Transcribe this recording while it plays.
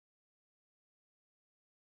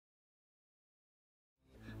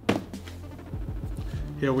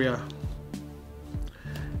Here we are.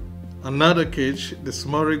 Another cage, the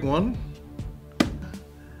small rig one.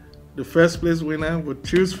 The first place winner would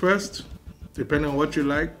choose first, depending on what you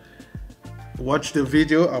like. Watch the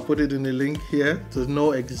video, I'll put it in the link here to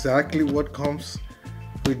know exactly what comes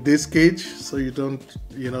with this cage, so you don't,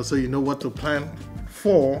 so you know what to plan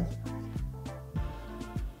for.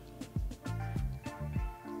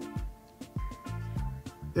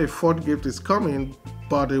 A fourth gift is coming,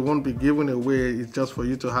 but it won't be given away. It's just for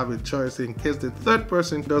you to have a choice in case the third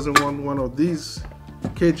person doesn't want one of these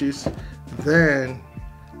cages. Then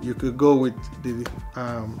you could go with the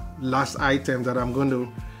last item that I'm going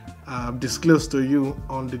to disclose to you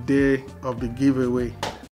on the day of the giveaway.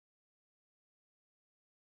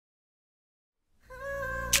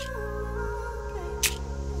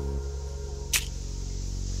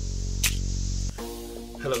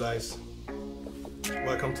 Hello guys,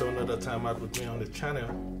 welcome to another time out with me on the channel.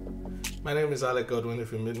 My name is Alec Godwin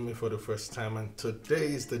if you're meeting me for the first time, and today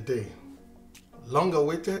is the day. Long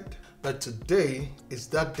awaited, but today is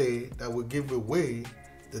that day that will give away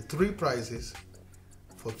the 3 prizes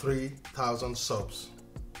for 3,000 subs.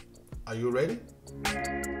 Are you ready?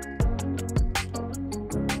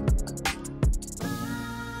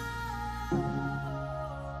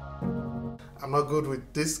 I'm not good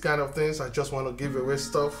with this kind of things. I just want to give away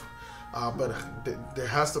stuff, but there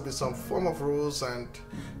has to be some form of rules, and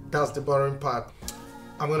that's the boring part.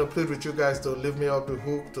 I'm going to plead with you guys to leave me off the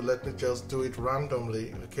hook, to let me just do it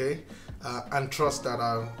randomly, okay? And trust that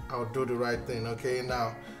I'll do the right thing, okay?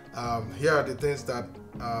 Now, here are the things that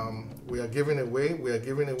we are giving away. We are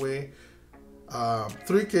giving away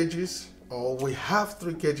 3 cages, or we have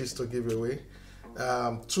 3 cages to give away.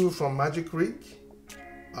 2 from Magic Rig,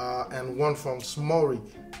 and 1 from Small Rig.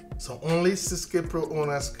 So only 6K Pro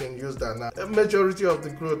owners can use that. Now, a majority of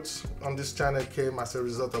the growth on this channel came as a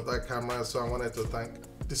result of that camera, so I wanted to thank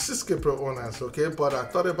the 6K Pro owners, okay? But I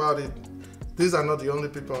thought about it, these are not the only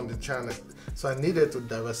people on the channel, so I needed to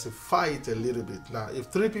diversify it a little bit. Now, if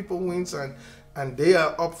 3 people wins and they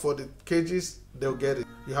are up for the cages, they'll get it.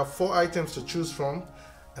 You have 4 items to choose from,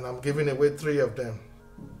 and I'm giving away 3 of them.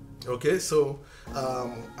 Okay, so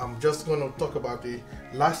I'm just going to talk about the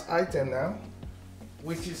last item now,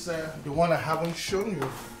 which is the one I haven't shown you.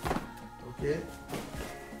 Okay.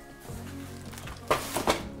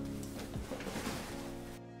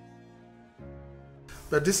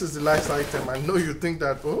 But this is the last item. I know you think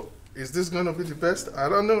that, oh, is this going to be the best? I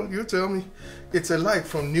don't know. You tell me. It's a light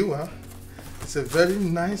from Neewer. It's a very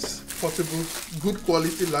nice, portable, good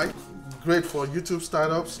quality light. Great for YouTube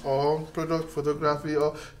startups or product photography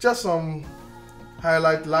or just some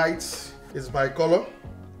highlight lights. It's bicolor.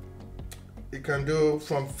 It can do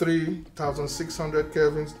from 3,600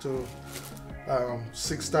 kelvins to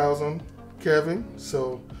 6,000 Kelvin.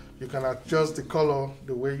 So you can adjust the color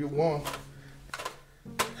the way you want.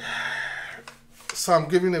 So I'm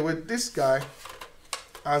giving away this guy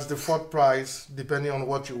as the 4th prize, depending on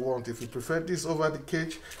what you want. If you prefer this over the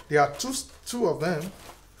cage, there are two of them.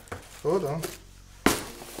 Hold on.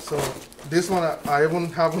 So this one I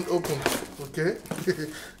even haven't opened. Okay.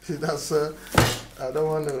 That's I don't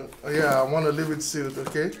want to. Yeah, I want to leave it sealed.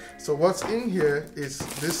 Okay. So what's in here is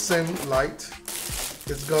this same light.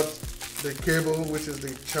 It's got the cable, which is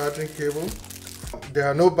the charging cable. There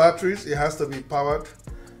are no batteries. It has to be powered.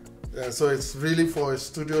 So it's really for a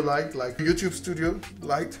studio light, like YouTube studio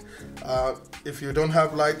light. If you don't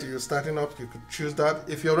have light, you're starting up, you could choose that.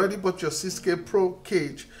 If you already bought your 6K Pro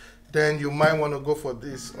cage, then you might want to go for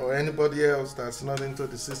this, or anybody else that's not into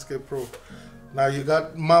the 6K Pro. Now you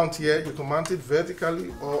got mount here. You can mount it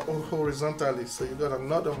vertically or horizontally. So you got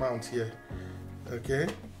another mount here, okay,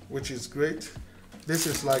 which is great. This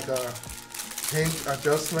is like a hinge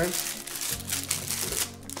adjustment.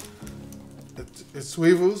 It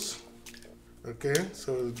swivels, okay,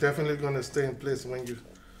 so it's definitely going to stay in place when you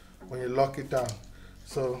lock it down.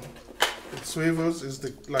 So it swivels, is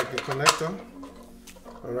like a connector.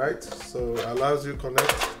 All right, so it allows you to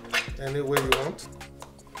connect any way you want.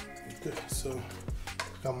 Okay, so you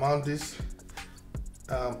can mount this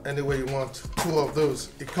any way you want. 2 of those.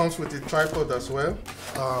 It comes with a tripod as well.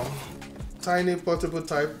 Tiny portable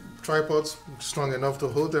type tripods, strong enough to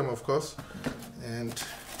hold them, of course. And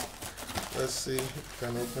let's see, you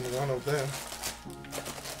can open one of them.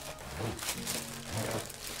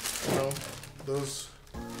 You know, those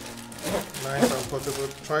nice and portable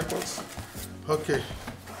tripods. Okay,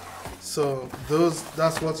 so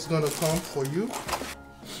that's what's gonna come for you.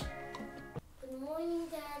 Good morning,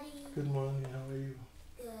 Daddy. Good morning, how are you?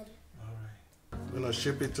 Good. All right. I'm gonna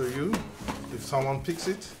ship it to you if someone picks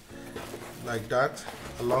it like that,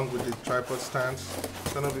 along with the tripod stands.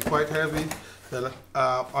 It's gonna be quite heavy. Well,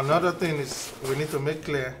 another thing is we need to make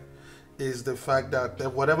clear is the fact that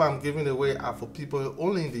whatever I'm giving away are for people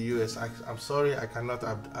only in the US. I'm sorry, I cannot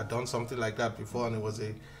have done something like that before, and it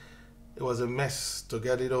was a mess to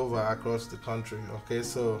get it over across the country. Okay,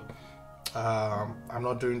 so I'm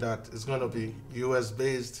not doing that. It's going to be US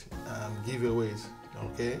based giveaways.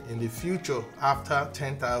 Okay, in the future after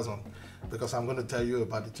 10,000, because I'm going to tell you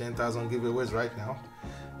about the 10,000 giveaways right now.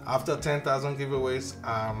 After 10,000 giveaways,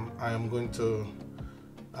 I am going to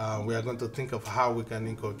we are going to think of how we can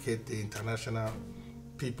inculcate the international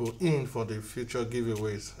people in for the future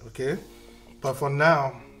giveaways. Okay, but for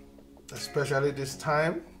now, especially this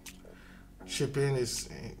time, shipping is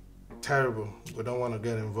terrible. We don't want to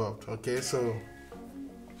get involved. Okay, so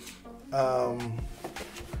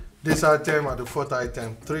this item are the fourth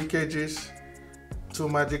item: 3 cages, 2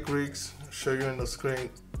 magic rigs, show you on the screen,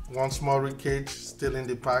 1 small rig cage still in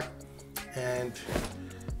the pack, and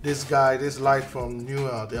this guy, this light from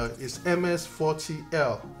Neewer, is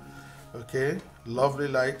MS40L. Okay, lovely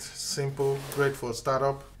light, simple, great for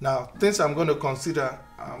startup. Now, things I'm going to consider,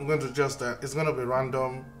 I'm going to just it's going to be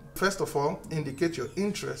random. First of all, indicate your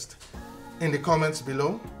interest in the comments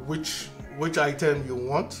below, which item you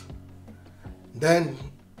want. Then,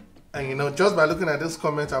 and you know, just by looking at this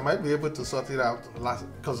comment, I might be able to sort it out.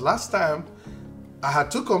 Because last time I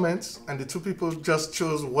had 2 comments and the 2 people just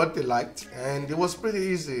chose what they liked, and it was pretty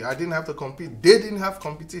easy. I didn't have to compete. They didn't have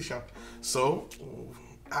competition. So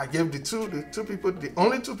I gave the two people, the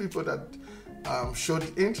only 2 people that showed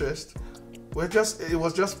interest, it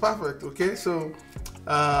was just perfect. Okay, so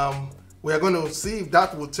we are going to see if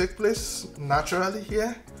that will take place naturally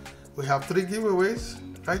here. We have 3 giveaways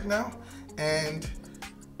right now, and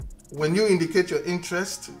when you indicate your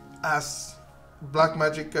interest as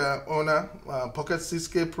Blackmagic owner, Pocket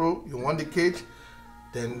 6K Pro, you want the cage,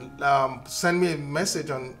 then send me a message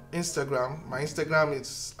on Instagram. My Instagram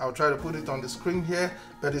is, I'll try to put it on the screen here,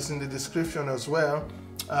 but it's in the description as well.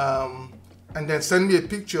 And then send me a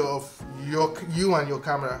picture of you and your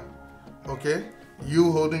camera. Okay,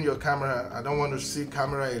 you holding your camera. I don't want to see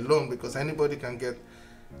camera alone, because anybody can get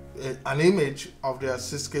an image of their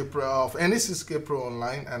 6K Pro, of any 6K Pro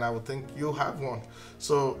online, and I would think you have one.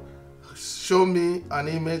 So show me an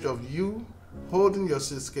image of you holding your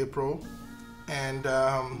 6K Pro, and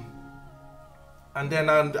then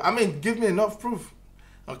I mean, give me enough proof.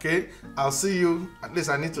 Okay, I'll see you. At least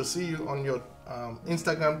I need to see you on your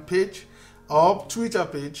Instagram page or Twitter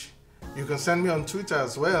page. You can send me on Twitter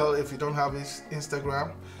as well if you don't have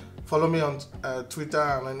Instagram. Follow me on Twitter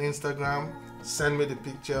and on Instagram. Send me the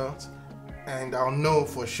pictures, and I'll know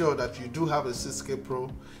for sure that you do have a 6K Pro.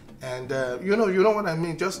 And you know what I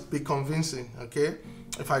mean. Just be convincing. Okay,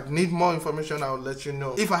 if I need more information, I'll let you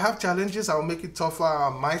know. If I have challenges, I'll make it tougher.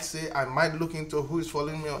 I might look into who is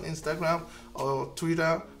following me on Instagram or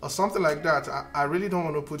Twitter or something like that. I really don't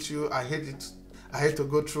want to put you. I hate to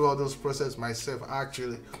go through all those processes myself,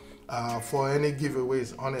 actually, for any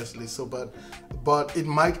giveaways, honestly. So but it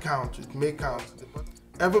might count. It may count.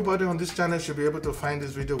 Everybody on this channel should be able to find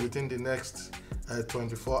this video within the next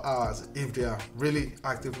 24 hours if they are really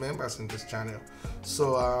active members in this channel.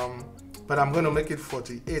 So but I'm going to make it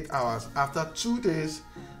 48 hours. After 2 days,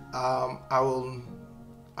 I will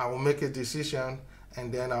make a decision,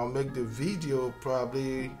 and then I'll make the video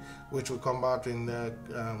probably, which will come out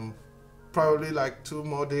in probably like 2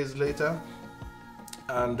 more days later,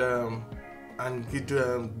 and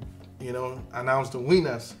you know, announce the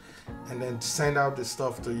winners, and then send out the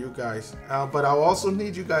stuff to you guys. But I'll also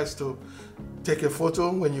need you guys to take a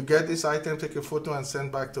photo when you get this item. Take a photo and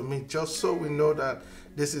send back to me, just so we know that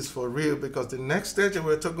this is for real. Because the next stage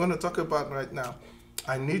we're going to talk about right now,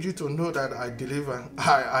 I need you to know that I deliver.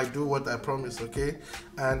 I do what I promise. Okay,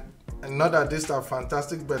 and not that this is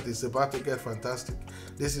fantastic, but it's about to get fantastic.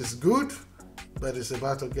 This is good, but it's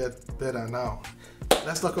about to get better now.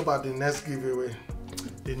 Let's talk about the next giveaway.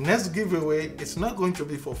 The next giveaway, it's not going to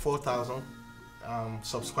be for 4,000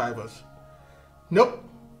 subscribers. Nope,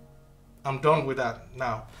 I'm done with that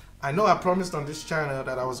now. I know I promised on this channel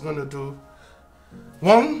that I was going to do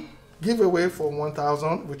 1 giveaway for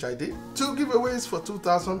 1,000, which I did. 2 giveaways for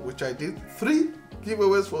 2,000, which I did. 3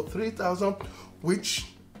 giveaways for 3,000, which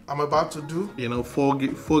I'm about to do. You know, 4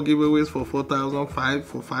 giveaways for 4,000, 5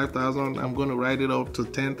 for 5,000. I'm going to write it up to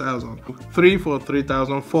 10,000. 3 for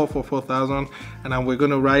 3,000, 4 for 4,000, and then we're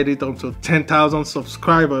going to write it up to 10,000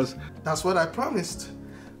 subscribers. That's what I promised.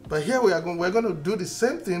 But here we're going to do the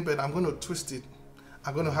same thing, but I'm going to twist it.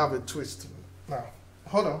 I'm going to have a twist. Now,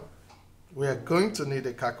 hold on. We are going to need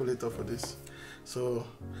a calculator for this. So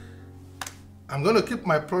I'm going to keep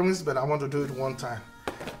my promise, but I want to do it one time.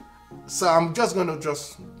 So I'm just going to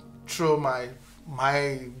throw my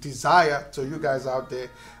desire to you guys out there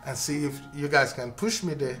and see if you guys can push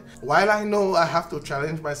me there. While I know I have to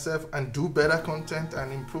challenge myself and do better content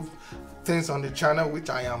and improve things on the channel, which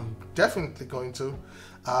I am definitely going to,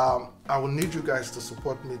 I will need you guys to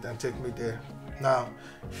support me and take me there. Now,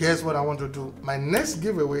 here's what I want to do. My next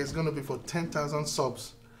giveaway is going to be for 10,000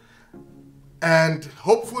 subs. And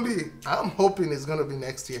hopefully, I'm hoping it's going to be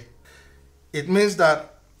next year. It means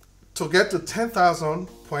that to get to 10,000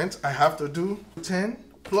 points, I have to do 10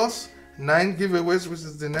 plus 9 giveaways, which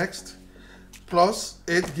is the next, plus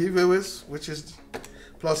 8 giveaways, which is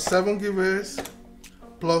plus 7 giveaways,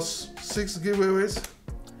 plus 6 giveaways,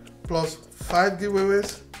 plus 5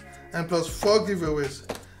 giveaways, and plus 4 giveaways.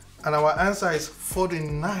 And our answer is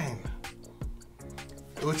 49,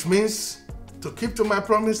 which means to keep to my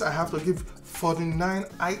promise, I have to give 49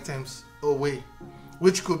 items away,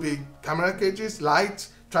 which could be camera cages, light,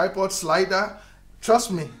 tripod, slider.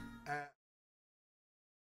 Trust me.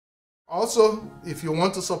 Also, if you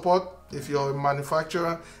want to support, if you're a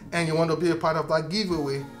manufacturer and you want to be a part of that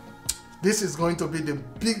giveaway, this is going to be the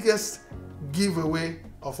biggest giveaway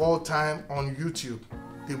of all time on YouTube.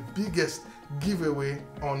 The biggest giveaway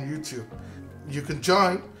on YouTube. You can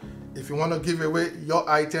join if you want to give away your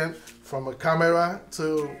item, from a camera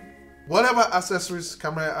to whatever accessories,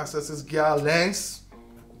 camera accessories, gear, lens,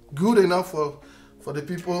 good enough for the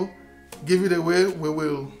people. Give it away. We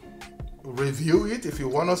will review it. If you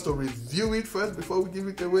want us to review it first before we give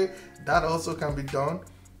it away, that also can be done.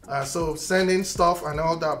 So sending stuff and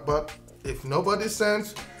all that, but if nobody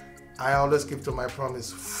sends, I always keep to my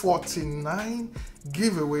promise. 49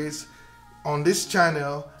 giveaways on this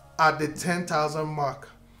channel at the 10,000 mark.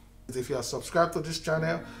 If you are subscribed to this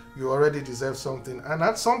channel, you already deserve something, and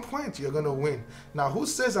at some point you're going to win. Now, who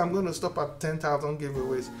says I'm going to stop at 10,000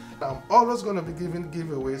 giveaways? I'm always going to be giving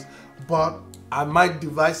giveaways, but I might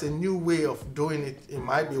devise a new way of doing it. It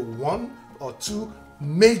might be 1 or 2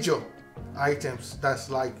 major items that's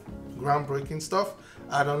like groundbreaking stuff.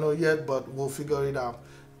 I don't know yet, but we'll figure it out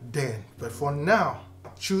then. But for now,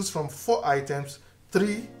 choose from 4 items,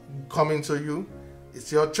 3 coming to you. It's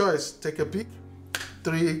your choice. Take a pick.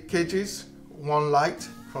 3 cages, 1 light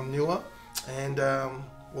from Neewer, and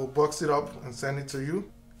we'll box it up and send it to you.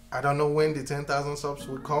 I don't know when the 10,000 subs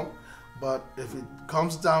will come, but if it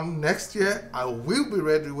comes down next year, I will be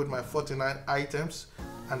ready with my 49 items,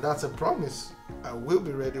 and that's a promise. I will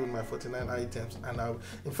be ready with my 49 items, and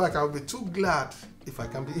in fact, I'll be too glad if I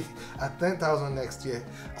can be at 10,000 next year.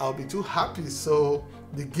 I'll be too happy. So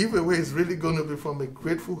the giveaway is really going to be from a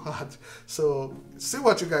grateful heart. So see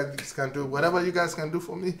what you guys can do. Whatever you guys can do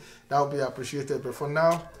for me, that will be appreciated. But for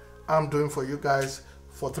now, I'm doing for you guys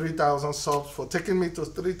for 3,000 subs, for taking me to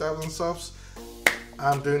 3,000 subs.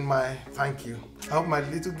 I'm doing my thank you. I hope my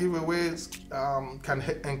little giveaways can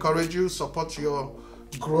encourage you, support your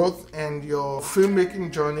growth and your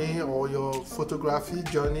filmmaking journey, or your photography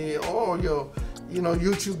journey, or your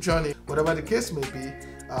YouTube journey, whatever the case may be.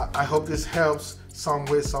 I hope this helps some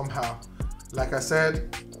way, somehow. Like I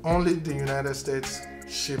said, only the United States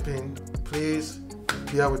shipping. Please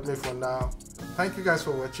bear with me for now. Thank you guys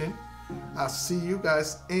for watching. I'll see you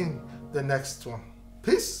guys in the next one.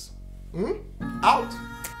 Peace. Out.